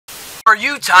Are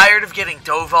you tired of getting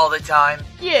dove all the time?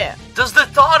 Yeah. Does the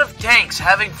thought of tanks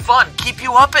having fun keep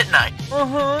you up at night?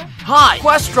 Hi,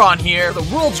 Questron here,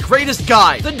 the world's greatest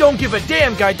guide, the don't give a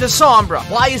damn guide to Sombra.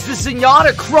 Why is the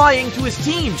Zenyatta crying to his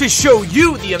team? To show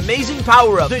you the amazing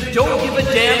power-up, the don't give a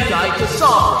damn guide to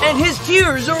Sombra. And his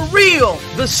tears are real.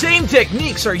 The same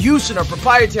techniques are used in our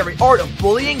proprietary art of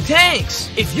bullying tanks.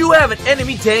 If you have an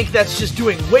enemy tank that's just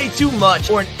doing way too much,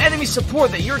 or an enemy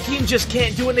support that your team just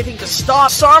can't do anything to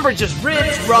stop, Sombra just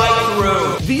rips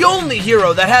right through. The only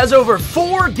hero that has over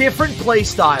 4 different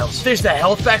playstyles. There's the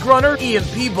Health Back Runner,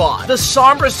 EMP Bot, the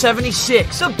Sombra'S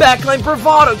 76, the Backline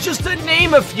Bravado, just to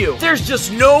name a few. There's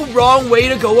just no wrong way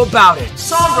to go about it.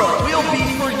 Sombra will be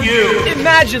for you.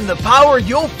 Imagine the power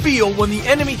you'll feel when the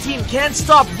enemy team can't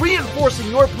stop reinforcing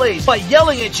your plays by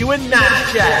yelling at you in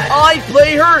match chat. I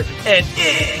play her, and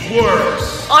it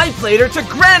works. I played her to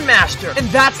Grandmaster, and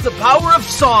that's the power of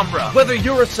Sombra. Whether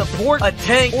you're a support, a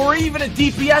tank, or even a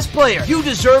DPS player, you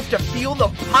deserve to feel the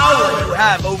power you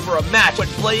have over a match when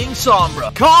playing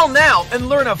Sombra. Call now and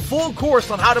learn a full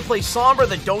course on how to play Sombra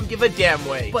the don't give a damn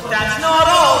way. But that's not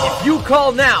all. If you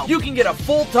call now, you can get a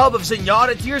full tub of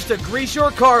Zenyatta tears to grease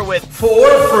your car with for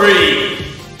free.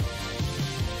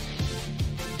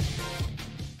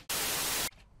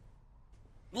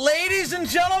 Ladies and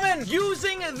gentlemen,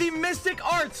 using the mystic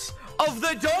arts of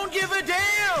the don't give a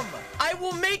damn, I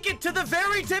will make it to the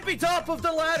very tippy top of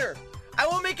the ladder. I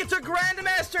will make it to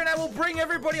Grandmaster, and I will bring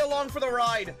everybody along for the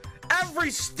ride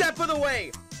every step of the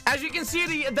way. As you can see,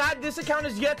 this account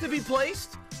is yet to be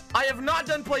placed. I have not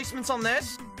done placements on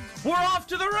this. We're off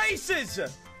to the races.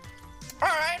 All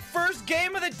right, first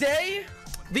game of the day.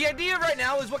 The idea right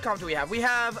now is, what comp do we have? We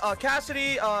have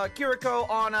Cassidy, Kiriko,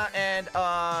 Ana, and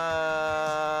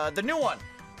the new one.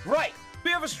 Right. We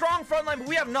have a strong front line, but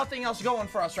we have nothing else going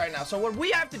for us right now. So what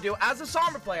we have to do as a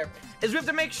Sombra player is we have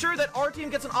to make sure that our team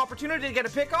gets an opportunity to get a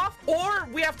pick off, or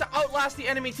we have to outlast the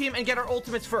enemy team and get our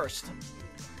ultimates first.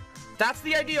 That's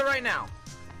the idea right now.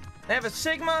 They have a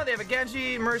Sigma, they have a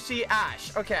Genji, Mercy,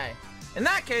 Ashe. Okay. In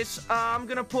that case, I'm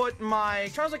going to put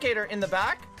my Translocator in the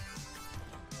back,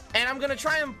 and I'm going to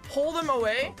try and pull them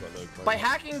away by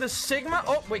hacking the Sigma.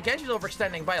 Oh, wait, Genji's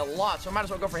overextending by a lot, so I might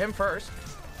as well go for him first.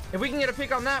 If we can get a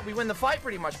pick on that, we win the fight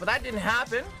pretty much, but that didn't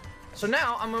happen. So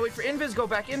now, I'm gonna wait for Invis, go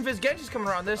back Invis. Genji's coming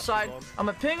around this side. I'm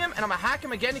gonna ping him, and I'm gonna hack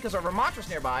him again because our Ramontra's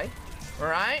nearby.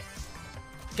 Alright.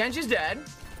 Genji's dead.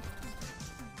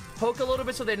 Poke a little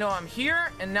bit so they know I'm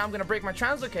here, and now I'm gonna break my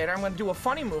Translocator. I'm gonna do a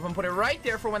funny move and put it right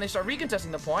there for when they start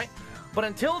recontesting the point. But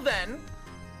until then,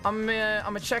 I'm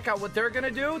gonna check out what they're gonna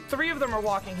do. 3 of them are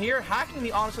walking here, hacking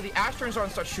the Ana so the Ashe turns around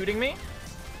and starts shooting me.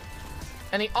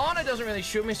 And the Ana doesn't really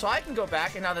shoot me, so I can go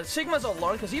back. And now that Sigma's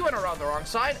alone, because he went around the wrong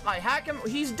side, I hack him.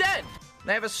 He's dead.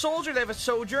 They have a Soldier. They have a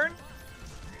Sojourn.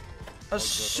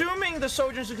 Assuming the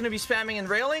Sojourn's going to be spamming and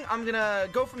railing, I'm going to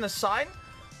go from the side.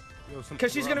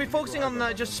 Because she's going to be focusing on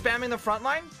just spamming the front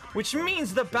line. Which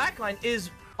means the back line is...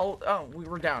 Oh, we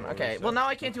were down. Okay, well, now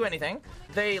I can't do anything.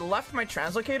 They left my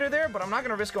Translocator there, but I'm not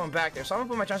going to risk going back there. So I'm going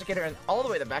to put my Translocator in all the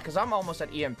way to the back, because I'm almost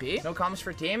at EMP. No comments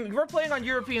for team. We're playing on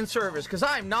European servers, because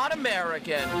I'm not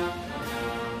American.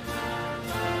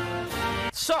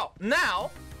 So, now,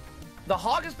 the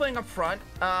Hog is playing up front.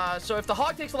 So if the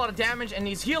Hog takes a lot of damage and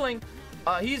needs healing,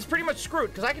 he's pretty much screwed,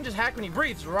 because I can just hack when he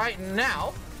breathes right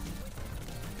now.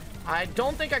 I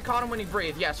don't think I caught him when he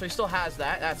breathed. Yeah, so he still has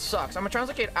that. That sucks. I'm going to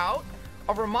Translocate out.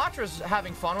 Ramontra's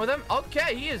having fun with him.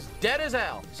 Okay, he is dead as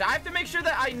hell. So I have to make sure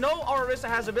that I know our Orisa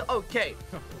has a bit. Okay,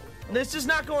 this is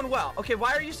not going well. Okay,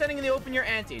 why are you standing in the open? You're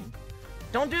antied.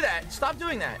 Don't do that. Stop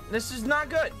doing that. This is not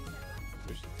good.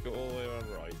 Just go all the way around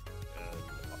right.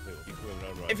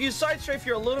 Right. If you side strafe,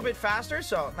 you're a little bit faster,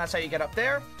 so that's how you get up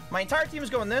there. My entire team is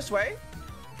going this way.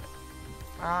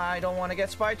 I don't want to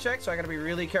get spy checked, so I got to be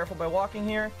really careful by walking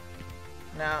here.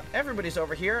 Now, everybody's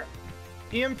over here.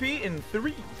 EMP in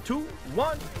 3, 2,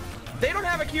 1. They don't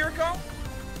have a Kiriko,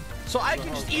 so I can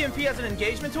just EMP as an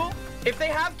engagement tool. If they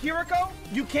have Kiriko,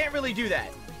 you can't really do that.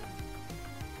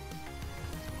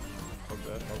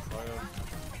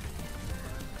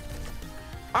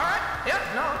 Alright, yeah,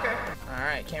 no, okay.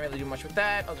 Alright, can't really do much with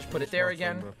that. I'll just put it there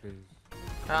again.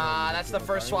 That's the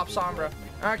first swap Sombra.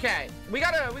 Okay, we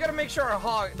gotta make sure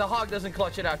the Hog doesn't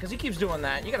clutch it out, because he keeps doing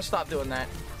that. You gotta stop doing that.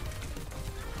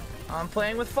 I'm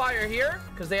playing with fire here,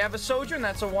 because they have a Sojourn.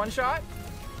 That's a one-shot.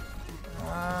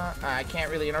 I can't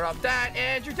really interrupt that,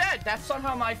 and you're dead. That's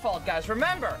somehow my fault, guys.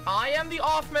 Remember, I am the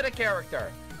off-meta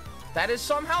character. That is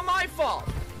somehow my fault.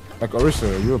 Like,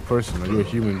 Orisa, are you a person? Are you a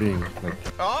human being? Like...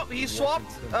 Oh, he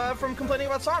swapped from complaining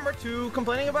about Sombra to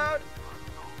complaining about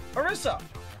Orisa.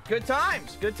 Good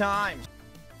times. Good times.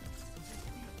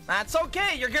 That's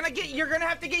okay. You're gonna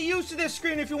have to get used to this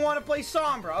screen if you want to play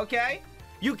Sombra, okay?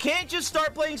 You can't just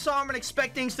start playing Sombra and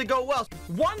expect things to go well.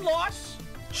 One loss?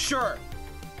 Sure.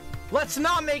 Let's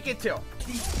not make it two.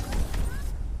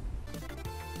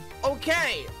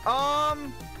 Okay,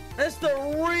 that's the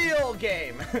real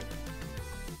game.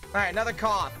 Alright, another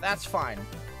cough. That's fine.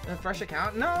 A fresh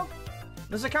account? No.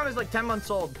 This account is like 10 months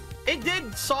old. It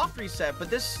did soft reset, but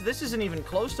this isn't even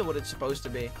close to what it's supposed to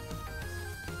be.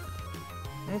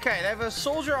 Okay, they have a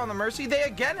soldier on the Mercy. They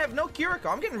again have no Kiriko.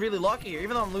 I'm getting really lucky here,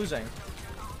 even though I'm losing.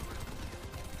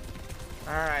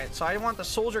 Alright, so I want the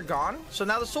soldier gone. So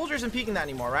now the soldier isn't peeking that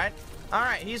anymore, right?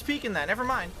 Alright, he's peeking that. Never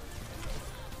mind.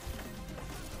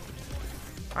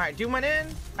 Alright, Doom went in.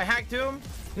 I hacked Doom.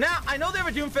 Now, I know they have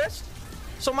a Doom Fist.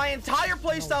 So my entire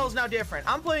playstyle is now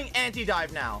different. I'm playing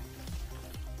anti-dive now.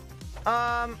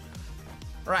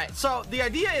 Right, so the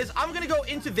idea is I'm gonna go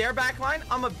into their backline.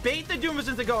 I'm gonna bait the Doomfist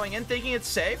into going in, thinking it's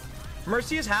safe.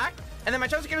 Mercy is hacked, and then my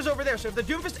chance to get is over there. So if the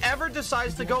Doomfist ever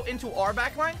decides to go into our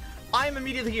backline, I am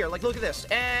immediately here. Like, look at this.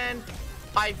 And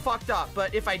I fucked up,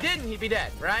 but if I didn't, he'd be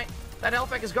dead, right? That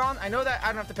health pack is gone. I know that. I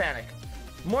don't have to panic.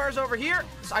 Moira's over here.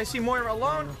 So I see Moira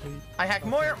alone. I hack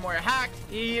Moira. Moira hacked.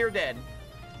 You're dead.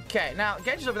 Okay, now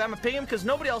Genji's over there. I'm gonna ping him because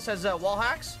nobody else has wall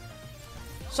hacks.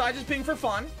 So I just ping for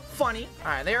fun. Funny.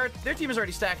 Alright, their team is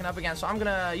already stacking up again, so I'm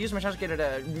gonna use my chance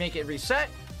to make it reset.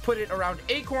 Put it around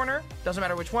a corner. Doesn't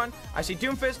matter which one. I see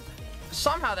Doomfist.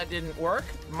 Somehow that didn't work.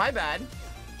 My bad.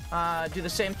 Do the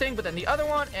same thing, but then the other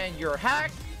one, and you're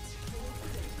hacked.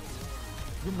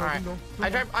 Alright.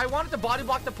 I wanted to body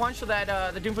block the punch so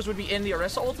that the Doomfist would be in the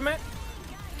Orisa ultimate.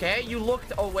 Okay, you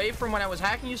looked away from when I was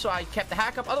hacking you, so I kept the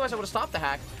hack up. Otherwise, I would have stopped the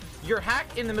hack. You're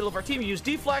hacked in the middle of our team. You use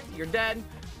deflect. You're dead.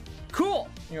 Cool.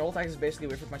 Your ult hack is basically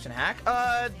wait for punch and hack.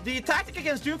 The tactic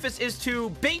against Doomfist is to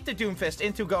bait the Doomfist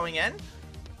into going in,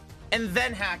 and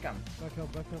then hack him. Back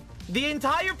up, back up. The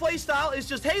entire playstyle is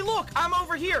just, hey, look, I'm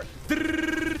over here.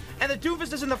 And the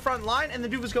Doomfist is in the front line, and the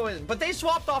Doomfist go in. But they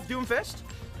swapped off Doomfist.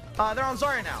 They're on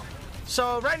Zarya now.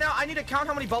 So right now, I need to count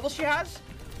how many bubbles she has.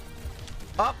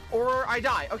 Up, or I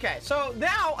die. Okay, so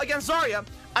now, against Zarya,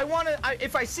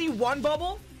 if I see one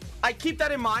bubble, I keep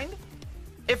that in mind.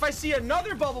 If I see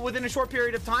another bubble within a short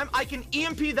period of time, I can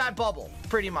EMP that bubble,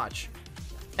 pretty much.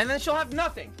 And then she'll have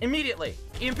nothing immediately.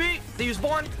 EMP, they used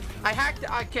one. I hacked.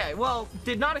 Okay, well,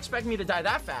 did not expect me to die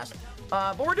that fast.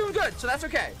 But we're doing good, so that's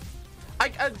okay.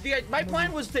 My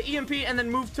plan was to EMP and then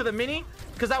move to the mini,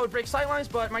 because that would break sightlines,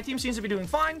 but my team seems to be doing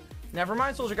fine. Never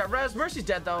mind, Soldier got res. Mercy's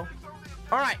dead, though.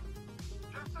 All right.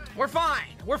 We're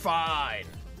fine. We're fine.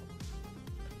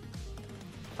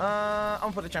 I'm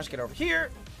gonna put the chance to get over here.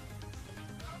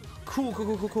 Cool, cool,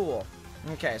 cool, cool, cool.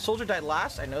 Okay, Soldier died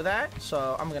last. I know that.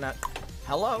 So I'm gonna...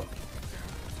 Hello.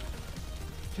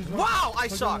 Wow, I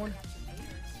suck.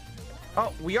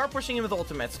 Oh, we are pushing him with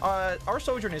ultimates. Our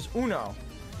Sojourn is Uno.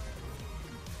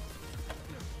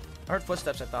 I heard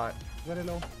footsteps, I thought. Very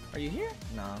low. Are you here?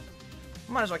 No.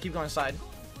 Might as well keep going inside.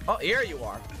 Oh, here you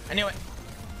are. I knew it.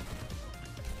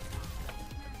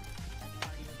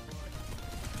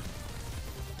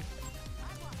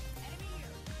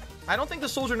 I don't think the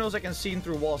Soldier knows I can see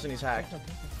through walls and he's hacked.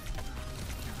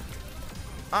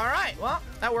 Alright, well,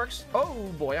 that works. Oh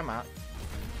boy, I'm out.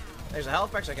 There's a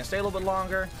health pack so I can stay a little bit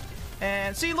longer.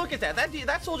 And see, look at that.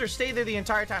 That Soldier stayed there the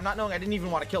entire time, not knowing I didn't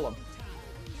even want to kill him.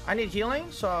 I need healing,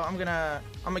 so I'm gonna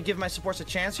give my supports a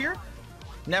chance here.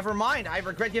 Never mind, I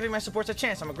regret giving my supports a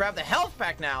chance. I'm gonna grab the health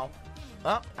pack now.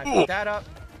 Oh, I picked that up.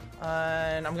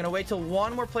 And I'm gonna wait till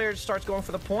one more player starts going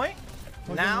for the point.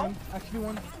 Now, actually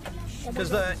one. Because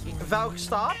the Valk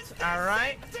stopped.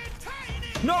 Alright.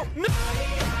 No! No!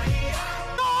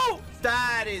 No!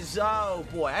 That is... Oh,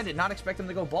 boy. I did not expect him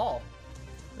to go ball.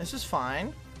 This is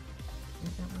fine.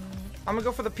 I'm gonna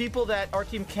go for the people that our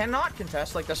team cannot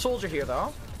contest, like the Soldier here,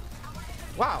 though.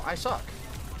 Wow, I suck.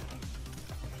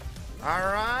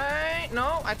 Alright.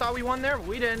 No, I thought we won there, but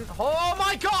we didn't. Oh,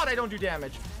 my God! I don't do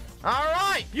damage.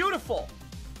 Alright. Beautiful.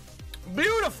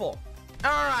 Beautiful.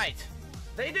 Alright.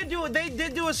 They did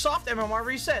do a soft MMR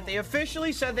reset. They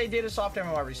officially said they did a soft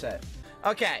MMR reset.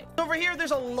 Okay. Over here,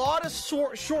 there's a lot of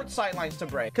short sight lines to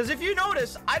break. Because if you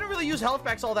notice, I don't really use health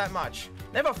packs all that much.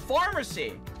 They have a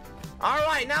pharmacy. All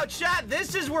right, now chat,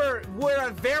 this is where a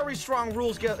very strong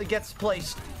rules gets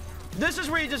placed. This is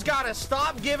where you just gotta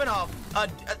stop giving up.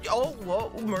 Oh,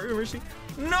 whoa, mercy.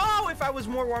 No, if I was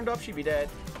more warmed up, she'd be dead.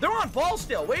 They're on ball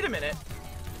still. Wait a minute.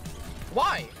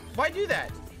 Why? Why do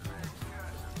that?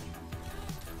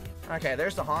 Okay,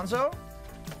 there's the Hanzo.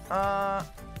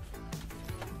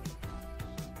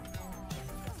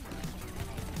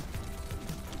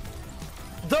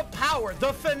 the power,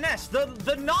 the finesse,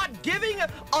 the not giving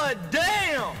a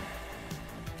damn.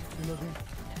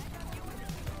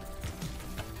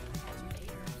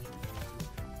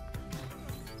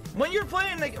 When you're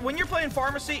playing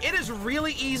pharmacy, it is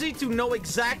really easy to know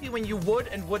exactly when you would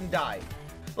and wouldn't die.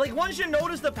 Like, once you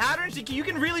notice the patterns, you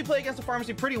can really play against the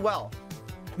pharmacy pretty well.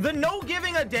 The no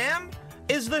giving a damn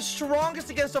is the strongest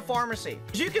against a pharmacy.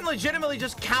 You can legitimately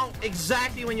just count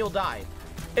exactly when you'll die.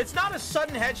 It's not a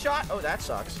sudden headshot. Oh, that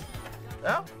sucks.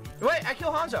 Oh, wait, I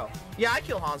kill Hanzo. Yeah, I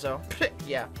kill Hanzo.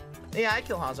 Yeah, I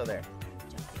kill Hanzo there.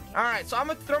 All right, so I'm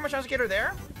gonna throw my translocator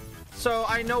there, so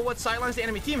I know what sightlines the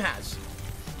enemy team has.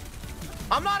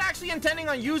 I'm not actually intending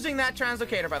on using that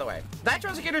translocator, by the way. That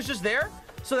translocator is just there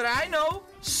so that I know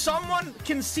someone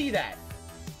can see that.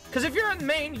 Because if you're in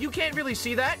main, you can't really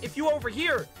see that. If you over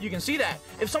here, you can see that.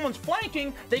 If someone's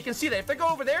flanking, they can see that. If they go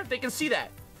over there, they can see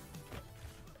that.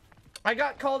 I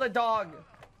got called a dog.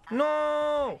 No.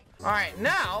 All right,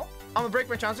 now I'm gonna break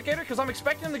my translocator because I'm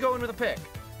expecting him to go in with a pick.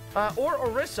 Or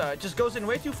Orisa just goes in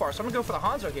way too far. So I'm gonna go for the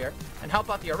Hanzo here and help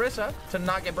out the Orisa to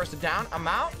not get bursted down. I'm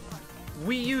out.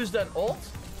 We used an ult.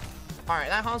 All right,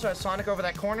 that Hanzo has Sonic over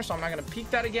that corner, so I'm not gonna peek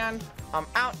that again. I'm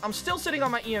out. I'm still sitting on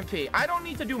my EMP. I don't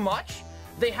need to do much.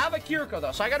 They have a Kiriko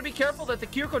though, so I gotta be careful that the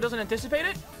Kiriko doesn't anticipate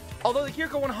it. Although the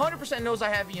Kiriko 100% knows I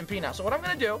have EMP now. So what I'm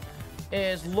gonna do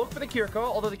is look for the Kiriko,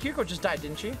 although the Kiriko just died,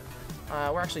 didn't she?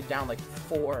 We're actually down like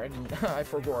 4 and I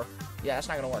forgot. Yeah, that's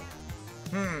not gonna work.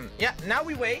 Yeah, now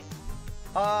we wait.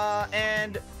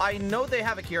 And I know they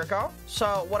have a Kiriko,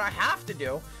 so what I have to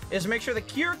do is make sure the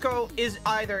Kiriko is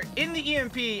either in the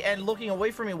EMP and looking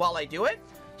away from me while I do it,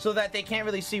 so that they can't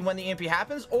really see when the EMP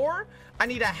happens, or I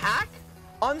need a hack,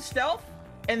 unstealth,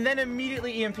 and then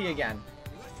immediately EMP again.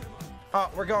 Oh,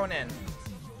 we're going in.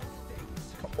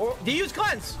 Or, do you use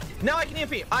cleanse? Now I can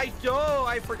EMP.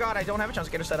 I forgot I don't have a chance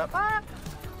to get her set up. Ah.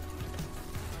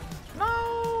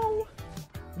 No.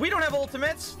 We don't have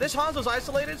ultimates. This Hanzo's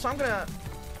isolated, so I'm gonna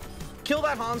kill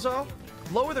that Hanzo,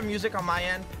 lower the music on my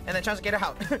end, and then chance to get it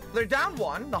out. They're down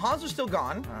 1. The Hanzo's still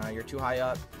gone. You're too high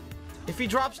up. If he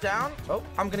drops down, oh,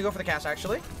 I'm gonna go for the cast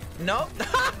actually. No,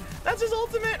 that's his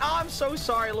ultimate. Oh, I'm so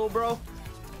sorry, little bro.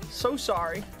 So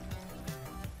sorry.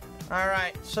 All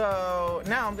right, so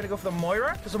now I'm gonna go for the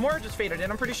Moira, because the Moira just faded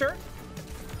in, I'm pretty sure.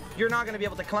 You're not gonna be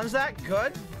able to cleanse that.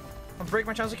 Good. I'll break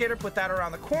my translocator, put that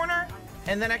around the corner,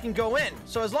 and then I can go in.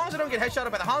 So as long as I don't get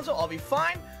headshotted by the Hanzo, I'll be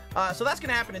fine. So that's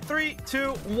gonna happen in 3, 2,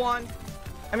 1.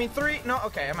 I mean 3, no,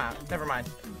 okay, I'm out. Never mind.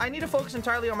 I need to focus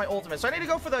entirely on my ultimate. So I need to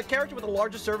go for the character with the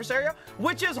largest surface area,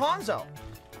 which is Hanzo.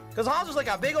 Because Hanzo's like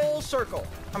a big old circle.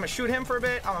 I'm gonna shoot him for a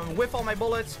bit. I'm gonna whiff all my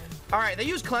bullets. All right, they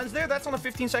use cleanse there. That's on a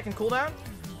 15-second cooldown.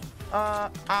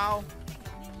 Ow.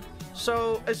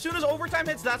 So as soon as overtime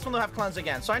hits, that's when they'll have cleanse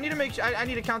again. So I need to make sure, I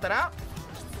need to count that out.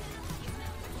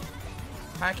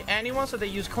 Hack anyone, so they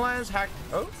use cleanse. Hack,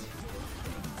 oh.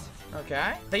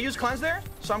 Okay, they use cleanse there.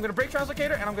 So I'm gonna break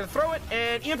translocator and I'm gonna throw it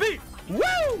and EMP.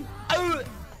 Woo!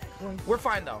 We're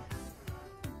fine though.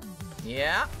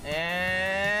 Yeah,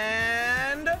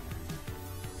 and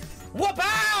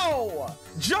whoop-ow!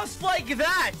 Just like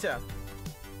that.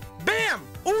 Bam!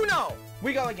 Uno!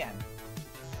 We go again.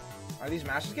 Are these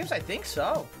Masters games? I think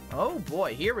so. Oh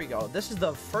boy, here we go. This is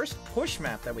the first push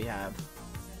map that we have.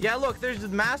 Yeah, look, there's the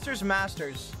Masters.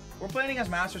 We're playing against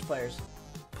Masters players.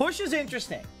 Push is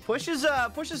interesting. Push is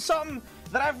something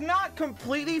that I've not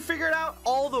completely figured out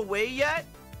all the way yet,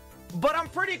 but I'm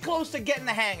pretty close to getting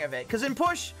the hang of it. Because in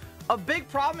push, a big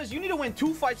problem is you need to win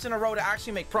 2 fights in a row to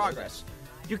actually make progress.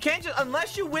 You can't just,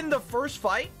 unless you win the first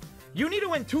fight, you need to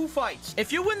win 2 fights.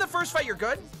 If you win the first fight, you're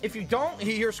good. If you don't,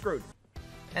 you're screwed.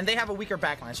 And they have a weaker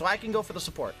backline, so I can go for the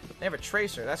support. They have a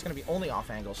Tracer. That's going to be only off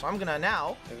angle. So I'm going to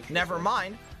now, never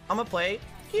mind, I'm going to play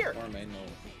here.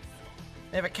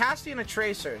 They have a Cassie and a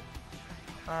Tracer.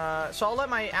 So I'll let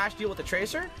my Ashe deal with the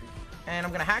Tracer. And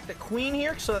I'm going to hack the Queen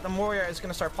here so that the Moira is going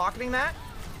to start pocketing that.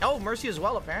 Oh, Mercy as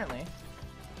well, apparently.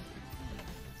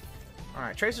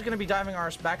 Alright, Tracer's going to be diving our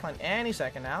backline any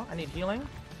second now. I need healing.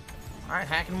 Alright,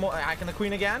 hacking the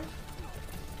Queen again.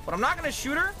 But I'm not going to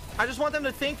shoot her. I just want them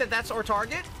to think that that's our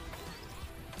target.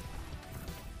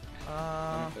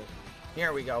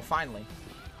 Here we go, finally.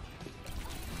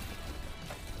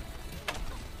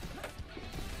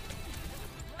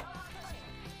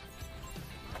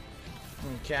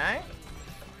 Okay.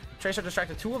 Tracer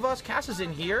distracted 2 of us. Cass is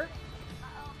in here.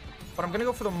 But I'm going to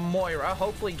go for the Moira.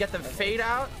 Hopefully get the fade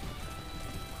out.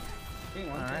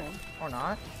 Alright. Or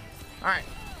not. Alright.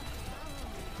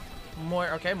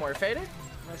 Moira. Okay, Moira faded.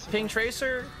 Ping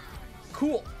Tracer.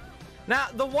 Cool. Now,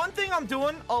 the one thing I'm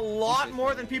doing a lot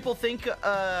more than people think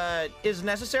is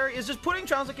necessary is just putting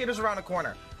translocators around a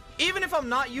corner. even if I'm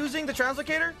not using the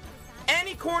translocator,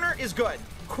 any corner is good.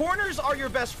 Corners are your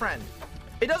best friend.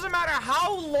 It doesn't matter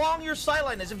how long your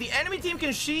sightline is. If the enemy team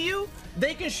can see you,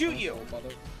 they can shoot you.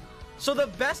 So the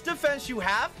best defense you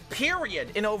have,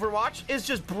 period, in Overwatch is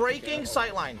just breaking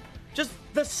sightline. Just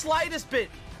the slightest bit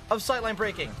of sightline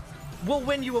breaking will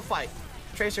win you a fight.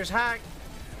 Tracer's hacked.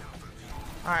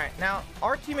 All right, now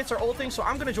our teammates are ulting, so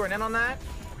I'm gonna join in on that.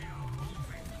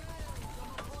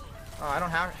 I don't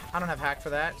have hack for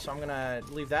that, so I'm gonna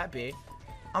leave that be.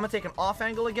 I'm gonna take an off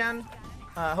angle again.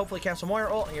 Hopefully cancel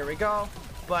Moira ult. Here we go.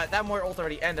 But that Moira ult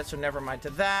already ended, so never mind to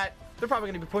that. They're probably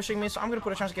gonna be pushing me, so I'm gonna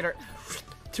put a translocator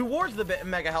towards the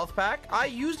mega health pack. I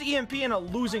used EMP in a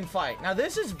losing fight. Now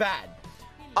this is bad.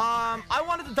 I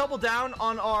wanted to double down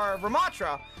on our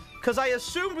Ramatra because I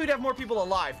assumed we'd have more people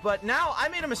alive, but now I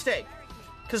made a mistake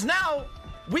because now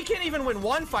we can't even win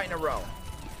one fight in a row.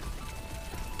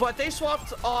 But they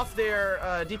swapped off their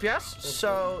DPS,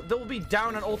 so they'll be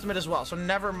down on ultimate as well. So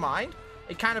never mind.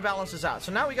 It kind of balances out.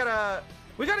 So now we gotta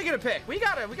get a pick. We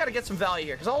gotta get some value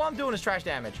here because all I'm doing is trash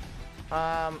damage.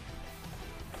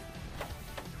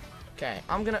 Okay,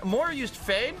 Moira used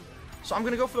Fade, so I'm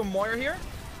gonna go for the Moira here.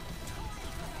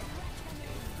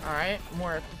 Alright,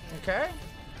 Moira, okay.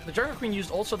 The Jungle Queen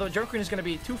used ult, so the Jungle Queen is gonna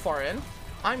be too far in.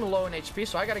 I'm low in HP,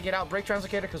 so I gotta get out, break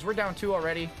Translocator, because we're down 2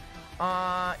 already.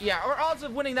 Yeah, our odds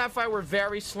of winning that fight were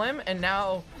very slim, and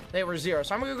now they were 0.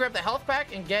 So I'm gonna go grab the health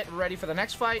pack and get ready for the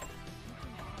next fight.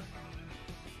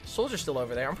 Soldier's still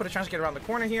over there. I'm gonna put a Translocator around the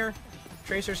corner here.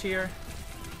 Tracer's here.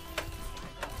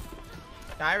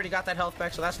 I already got that health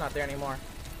pack, so that's not there anymore.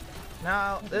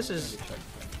 Now, this is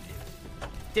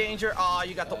danger. Aw,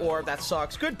 you got the orb. That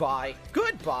sucks. Goodbye.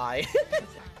 Goodbye.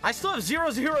 I still have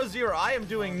 0, 0, 0. I am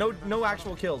doing no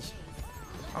actual kills.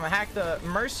 I'm gonna hack the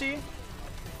Mercy.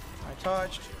 I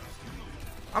touched.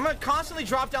 I'm gonna constantly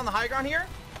drop down the high ground here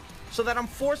so that I'm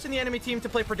forcing the enemy team to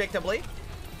play predictably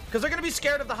because they're gonna be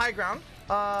scared of the high ground.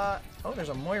 Oh, there's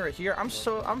a Moira here. I'm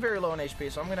very low in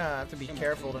HP, so I'm gonna have to be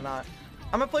careful to not.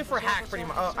 I'm gonna play for a hack pretty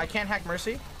much. Oh, I can't hack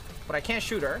Mercy, but I can't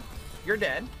shoot her. You're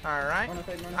dead. All right.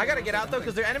 I gotta get out though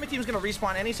because their enemy team's gonna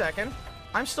respawn any second.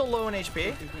 I'm still low in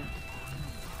HP.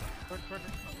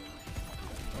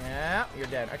 Yeah, you're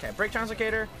dead. Okay, break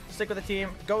Translocator. Stick with the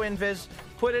team. Go invis.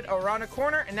 Put it around a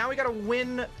corner, and now we gotta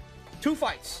win 2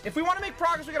 fights. If we want to make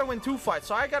progress, we gotta win 2 fights.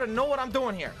 So I gotta know what I'm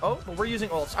doing here. Oh, but we're using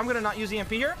ults. I'm gonna not use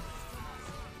EMP here.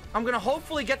 I'm gonna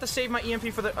hopefully get to save my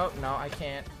EMP for the. Oh no, I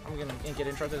can't. I'm gonna get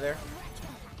interrupted there.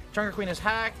 Junker Queen is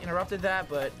hacked, interrupted that,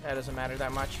 but that doesn't matter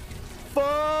that much.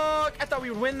 Fuck! I thought we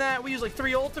would win that. We used like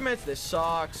 3 ultimates. This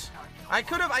sucks. I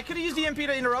could have used EMP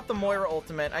to interrupt the Moira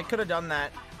ultimate. I could have done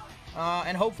that,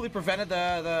 and hopefully prevented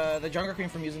the Junker Queen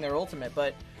from using their ultimate.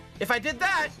 But if I did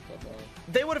that,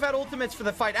 they would have had ultimates for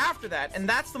the fight after that, and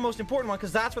that's the most important one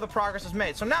because that's where the progress is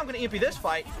made. So now I'm gonna EMP this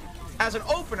fight as an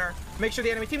opener, make sure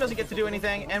the enemy team doesn't get to do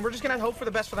anything, and we're just gonna hope for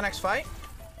the best for the next fight.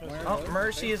 Oh,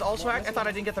 Mercy is also hacked. I thought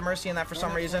I didn't get the Mercy in that for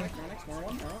some reason.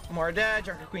 Moira dead,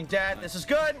 Junker Queen dead. This is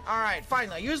good. Alright,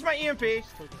 finally. I used my EMP.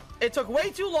 It took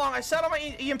way too long. I sat on my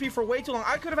EMP for way too long.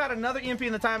 I could have had another EMP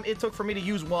in the time it took for me to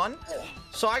use one.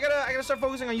 So I gotta start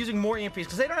focusing on using more EMPs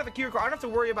because they don't have a Q core. I don't have to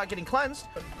worry about getting cleansed.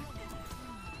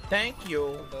 Thank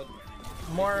you.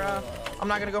 Moira. I'm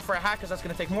not gonna go for a hack because that's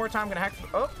gonna take more time. I'm gonna hack.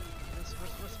 Oh.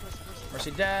 Mercy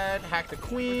dead. Hack the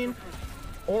Queen.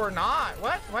 Or not.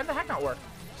 What? Why did the hack not work?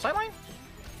 Sideline?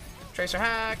 Tracer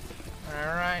hacked.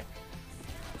 Alright.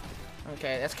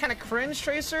 Okay, that's kind of cringe,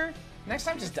 Tracer. Next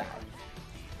time, just die.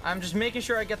 I'm just making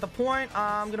sure I get the point.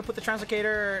 I'm going to put the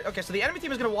Translocator. Okay, so the enemy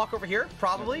team is going to walk over here,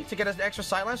 probably, to get us an extra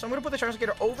sideline. So I'm going to put the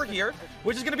Translocator over here,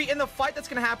 which is going to be in the fight that's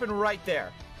going to happen right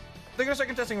there. They're going to start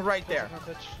contesting right there.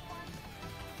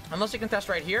 Unless they contest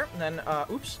right here, and then,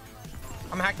 oops.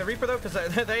 I'm going to hack the Reaper, though,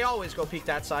 because they always go peek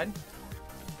that side.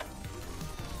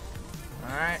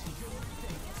 Alright.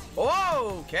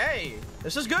 Okay.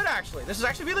 This is good, actually. This is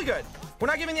actually really good. We're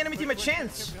not giving the enemy team a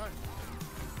chance.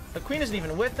 The Queen isn't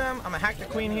even with them. I'm gonna hack the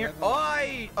Queen here. Oh,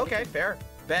 okay, fair.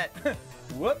 Bet.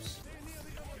 Whoops.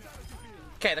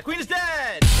 Okay, the Queen is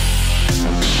dead.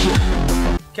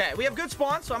 Okay, we have good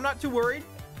spawns, so I'm not too worried.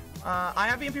 I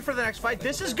have EMP for the next fight.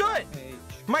 This is good.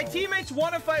 My teammates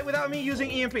want to fight without me using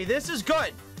EMP. This is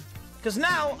good. Because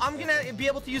now I'm gonna be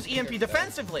able to use EMP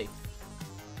defensively.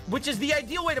 Which is the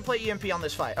ideal way to play EMP on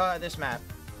this fight, this map.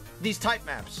 These type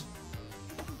maps.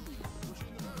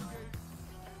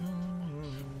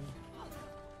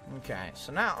 Okay,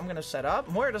 so now I'm gonna set up.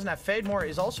 Moira doesn't have Fade. Moira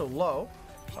is also low.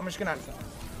 So I'm just gonna...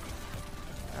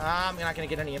 I'm not gonna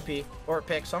get an EMP or a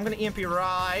pick, so I'm gonna EMP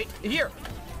right here.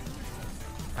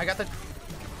 I got the...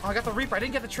 Oh, I got the Reaper. I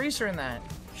didn't get the Tracer in that.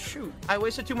 Shoot. I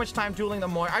wasted too much time dueling the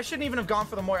Moira. I shouldn't even have gone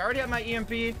for the Moira. I already had my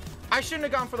EMP. I shouldn't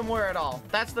have gone for the Moira at all.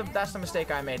 That's the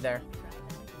mistake I made there.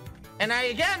 And I,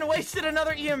 again, wasted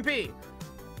another EMP.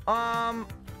 Alright,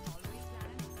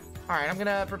 I'm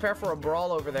gonna prepare for a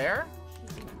brawl over there.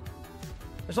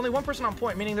 There's only one person on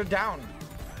point, meaning they're down.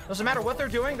 Doesn't matter what they're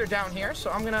doing, they're down here,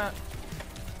 so I'm gonna...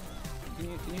 Can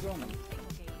you go on them?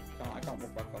 I can't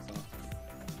walk back fast enough.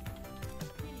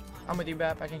 I'm with you,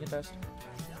 Bap. I can contest.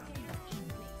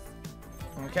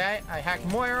 Okay, I hacked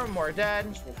Moira. Moira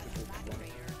dead.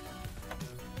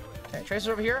 Okay, Tracer's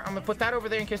over here. I'm gonna put that over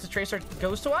there in case the Tracer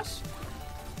goes to us.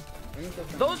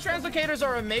 Those translocators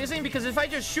are amazing because if I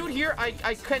just shoot here, I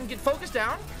can get focused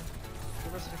down.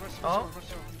 Oh.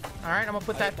 Alright, I'm gonna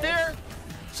put that there.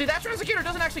 See, that translocator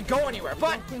doesn't actually go anywhere,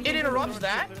 but it interrupts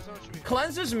that,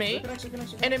 cleanses me,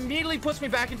 and immediately puts me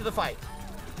back into the fight.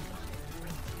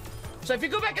 So if you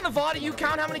go back in the VOD and you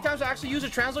count how many times I actually use a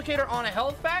translocator on a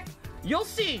health pack, you'll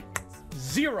see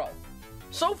 0.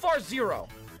 So far, 0.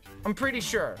 I'm pretty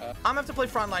sure. I'm gonna have to play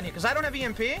frontline here because I don't have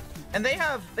EMP, and they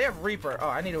have Reaper. Oh,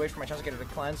 I need to wait for my translocator to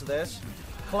cleanse this.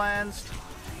 Cleansed.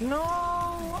 No.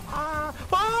 Ah!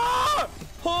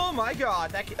 Oh my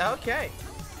God. Okay.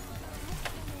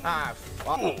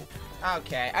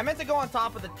 Okay. I meant to go on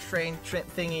top of the train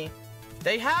thingy.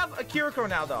 They have a Kiriko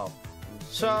now though,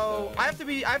 so I have to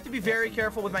be very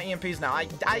careful with my EMPs now.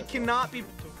 I cannot be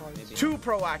too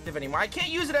proactive anymore. I can't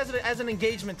use it as an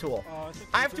engagement tool.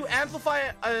 I have to amplify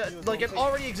like an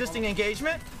already existing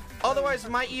engagement. Otherwise,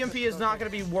 my EMP is not going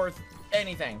to be worth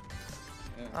anything.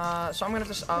 So I'm gonna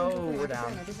have to. Oh, we're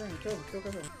down.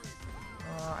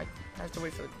 I have to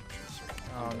wait for the.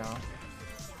 Oh no.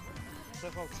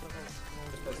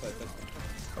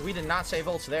 Oh, we did not save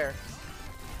ults there.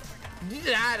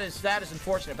 That is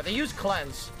unfortunate. But they used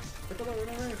cleanse.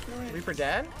 Reaper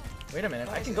dead? Wait a minute.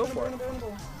 I can go for it.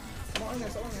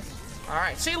 All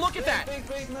right. See, look at that.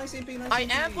 I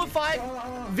amplified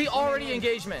the already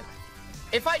engagement.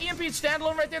 If I EMP'd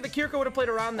standalone right there, the Kiriko would have played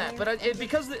around that. But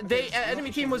because the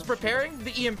enemy team was preparing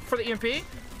for the EMP,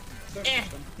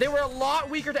 they were a lot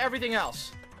weaker to everything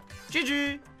else.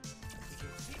 GG.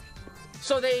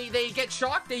 So they get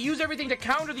shocked, they use everything to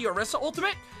counter the Orisa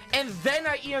ultimate, and then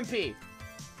I EMP.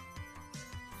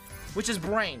 Which is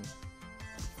brain.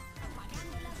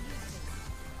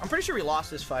 I'm pretty sure we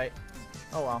lost this fight.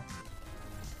 Oh well.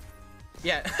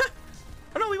 Yeah.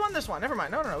 Oh no, we won this one. Never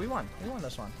mind. No, we won. We won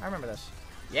this one. I remember this.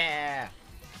 Yeah.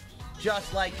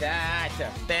 Just like that.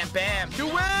 Bam, bam. 2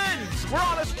 wins! We're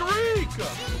on a streak!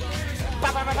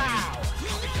 Bow, bow, bow, bow.